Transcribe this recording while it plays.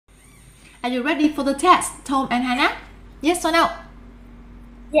Are you ready for the test, Tom and Hannah? Yes or no?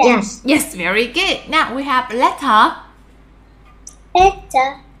 Yes. Yes, very good. Now we have letter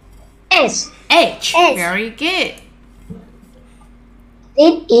S. H. H. Very good.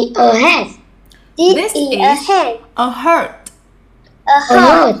 This is a hat. This is a heart. A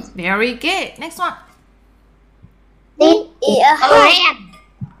heart. Very good. Next one. This is a hand.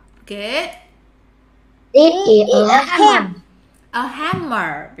 Good. This is a hammer. A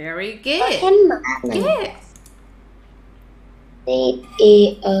hammer. Very good. Hammer. Good. This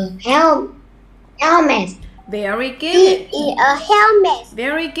is a helmet. Very This good. is a helmet.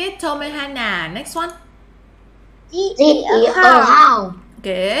 Very good, Tom and Hannah. Next one. This is a house.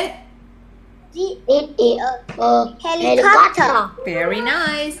 Good. This is a helicopter. Very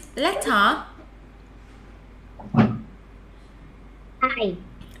nice. Letter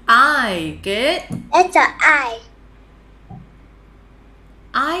I. Good. Letter I.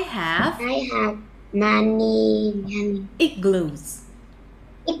 I have I have many igloos.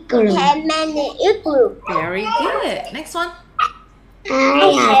 igloos. Have many igloos. Very good. Next one.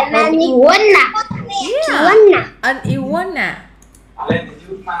 I have an iguana. Yeah. An iguana.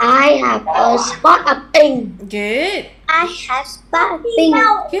 I have a spot of pink. Good. I have spot of pink.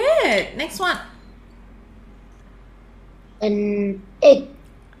 Good. Next one. An egg.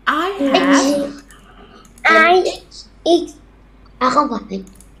 I have không phải.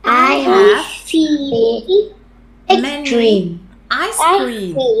 I have ice cream. ice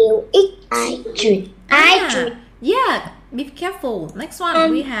cream. Ice cream. Yeah. Be careful. Next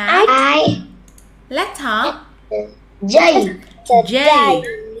one. We have letter J. J.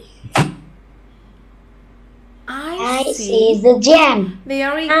 I see the jam.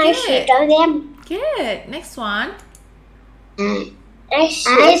 Very I see good. the jam. Good. Next one. I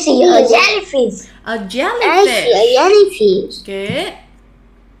see a jellyfish. A I see jellyfish. a jellyfish. Good.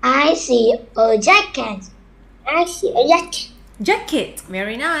 I see a jacket. I see a jacket. Jacket.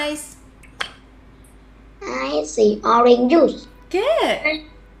 Very nice. I see orange juice. Good.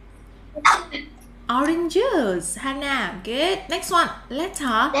 Orange juice. Hannah. Good. Next one.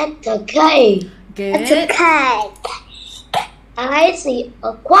 Letter Letter K. Good. I see a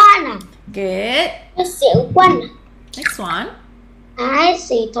iguana. Good. I see a iguana. Next one. I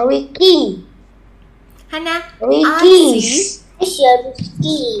see three keys. Hannah. Three I keys. see I see a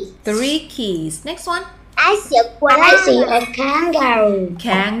key. 3 keys. Next one. I see a iguana. I see a kangaroo.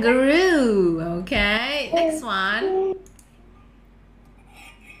 Kangaroo. Okay. Next one.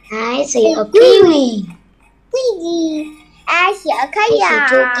 I see a kiwi. Kiwi. I see a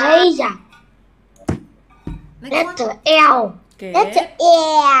kayak. Next one. Letter L. Good. Letter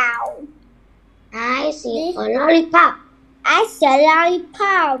L. I see a lollipop. I see a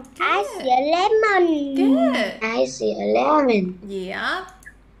lollipop. I see a lemon. Good. I see a lemon. Yeah.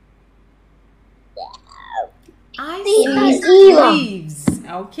 I See see a zebra. leaves.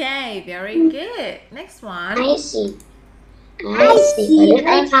 Okay. Very good. Next one. I see a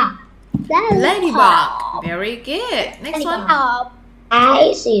ladybug. Ladybug. Very good. Next one.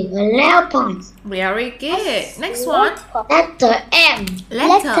 I see a leopard. Very good. Next one. Letter M.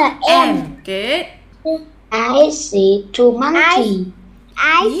 Letter M. Good. I see two monkeys.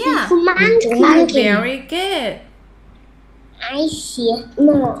 Yeah. Two monkeys. Very good. I see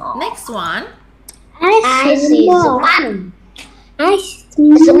no. Next one. I see the moon. I see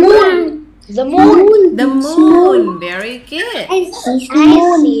The moon. The moon. The moon. Very good. I see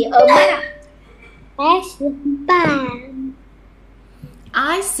I see a map. I see barn.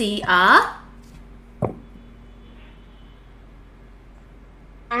 I see a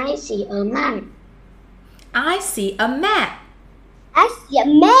I see a man. I see a map. I see a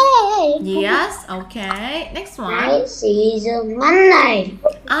man. Yes. Okay. Next one. I see the money.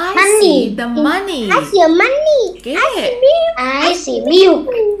 I Money. see the money. I see a money. Good. I see milk.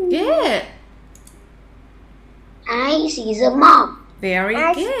 Good. I see the mop. Very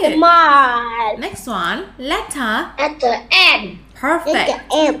I see the good. mall. Next one. Letter. Letter M. Perfect. Letter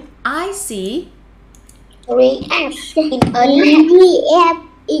M. I see. Three F in a net. We have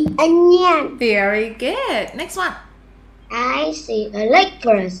in onion. Very good. Next one. I see a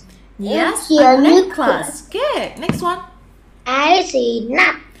necklace. Yes. see A a necklace. Good. Next one. I see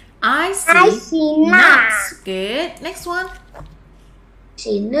nut. I see. I see nuts. Good. Next one.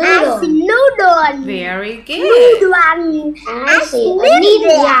 See I noodle. see noodle. Very good. Noodle. I see a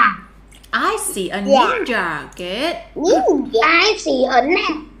ninja. I see a Yeah. ninja. Good. Ninja. I see a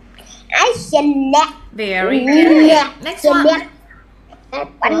net. I see a net. Very Yeah. good. Next Chưa one. biết. Con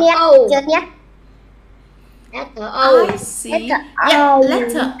Letter biết. O. Chưa biết. Letter O. I see. Letter Yeah. O.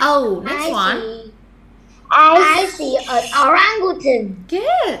 Letter O. Next I one. see I see an orangutan.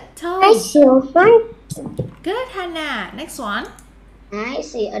 Good. I Tom. see a monkey. Good, Hannah. Next one. I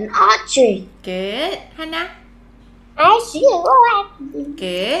see an ostrich. Good, Hannah. I see a rabbit.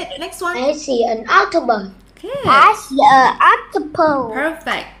 Good. Next one. I see an octopus. Good. I see an octopus.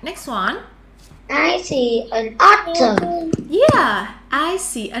 Perfect. Next one. I see an otter. Yeah, I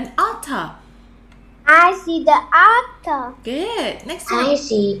see an otter. I see the otter. Good. Next I one.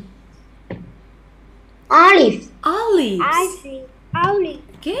 see olive. Olives. I see olive.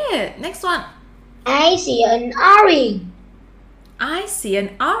 Good. Next one. I see an orange. I see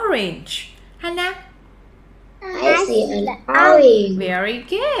an orange. Hannah. I see an orange. Very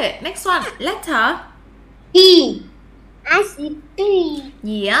good. Next one. Letter. P. I see bee.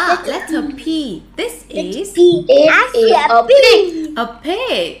 Yeah, letter P. This is Bee. I It see is a a bee. a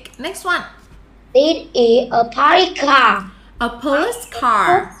pig. Next one. It is a police car. A police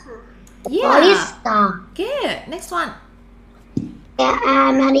car. Police Yeah. car. Good. Next one. There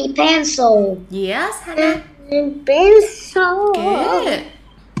are many pencils. Yes, Hannah. Pencil. Good.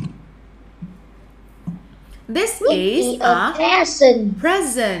 This is a present.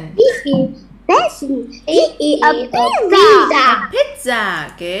 present. This is pencil. It is A a pizza. pizza.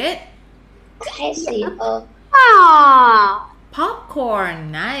 Pizza. Good. I see a Oh.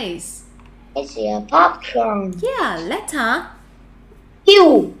 Popcorn. Nice. I see a popcorn. Yeah, letter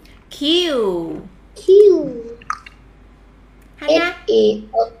Q. Q. Q. Hannah. It is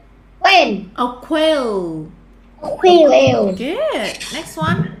a pen. A quail. Quail. Quail. Good. Next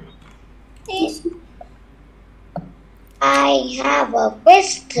one. I have a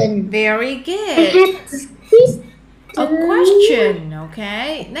question. Very good. A question.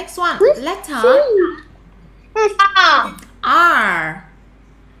 Okay. Next one. Letter Ah, R.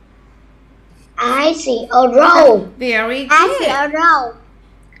 I see a row. Very I see good. a row.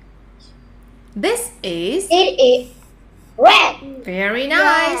 This is It is red. very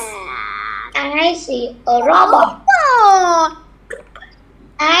nice. I see a robot. Oh.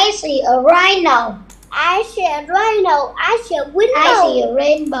 I see a rhino. I see a rhino. I see a window. I see a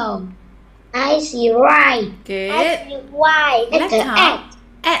rainbow. I see ride. I Good. see white. Letter Letter X.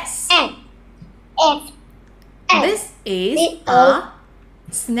 S. X. F. X. This is It a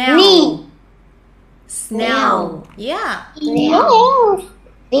snail. knee. Snail. Yeah. No.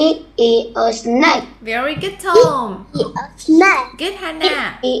 It is a snake. Very good, Tom. A snake. Good,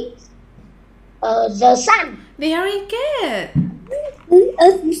 Hannah. It is the sun. Very good. A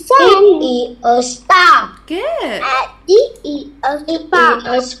sun. It is a star. Good. It is a It is spark.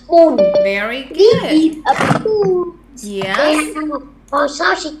 a spoon. Very It good. is a pool. Yes. There are four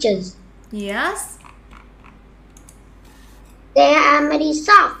sausages. Yes. There are many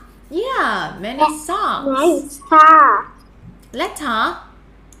socks. Yeah. Many socks. Nice star. Letter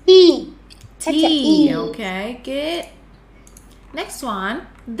T. T. E. Okay. Good. Next one.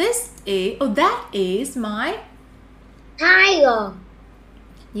 This is. Oh, that is my. Tiger.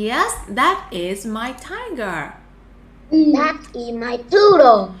 Yes, that is my tiger. That is my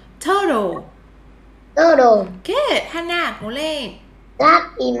turtle. Turtle. Turtle. Good. Hannah, cố lên.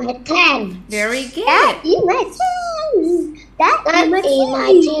 That is my tent. Very good. That is my sun. That That is my is my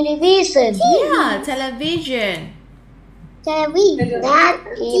sun. television. Yeah, television. Television. That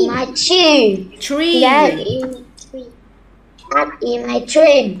is my tree. Tree. That is tree. That is my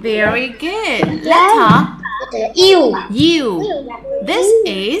train. Very good. Letter Letter U. U. This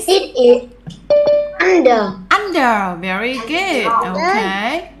is It is under. under. Very good.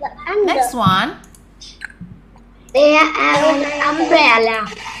 Okay. Next one. There are an umbrella.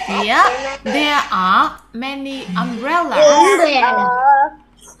 Yeah, there are many umbrellas. Umbrella.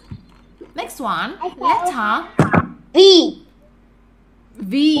 Next one. Letter V.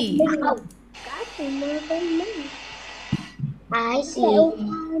 V. I see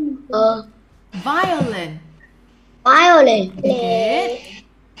a Violin. violin. Good.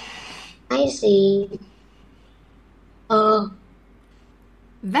 I see a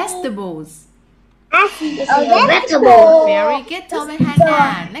Vegetables. vegetable. Very good, Tom and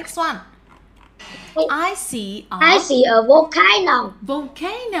Hannah. Next one. I see I a see a volcano.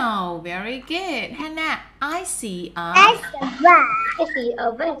 volcano. Very good. Hannah, I see I see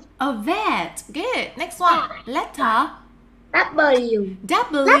a vet. Good. Next one. Letter W.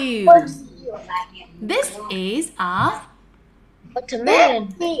 W. This is a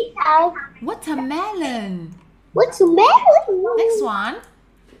Watermelon. watermelon. What's the matter? Next one.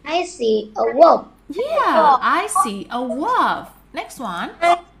 I see a wolf. Yeah, I see a wolf. Next one.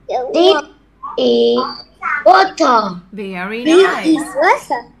 This is water. Very nice.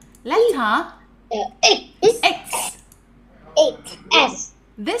 Water. Letter X. X. Eight. S.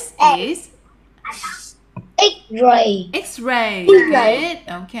 This is X-ray. X-ray. Good.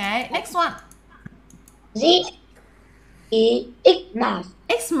 Okay. Next one. Xmas.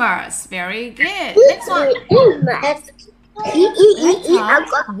 Xmas. Very good. Next one.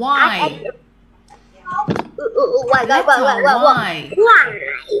 Letter Y. Letter Y.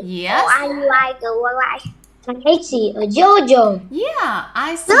 Yes. I see a Jojo. Yeah.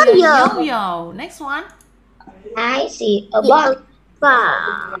 I see a yo-yo. Next one. I see a box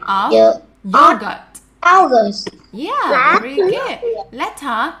Of of yogurt. August. Yeah. Very good.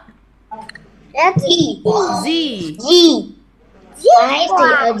 Letter Z. Z. I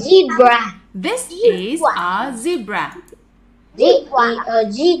see a zebra. This is a zebra. This is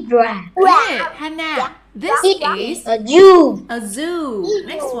a zebra. Good. Hannah. This is A zoo. a zoo.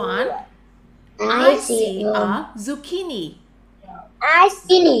 Next one. I I see see a a zucchini.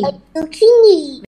 zucchini.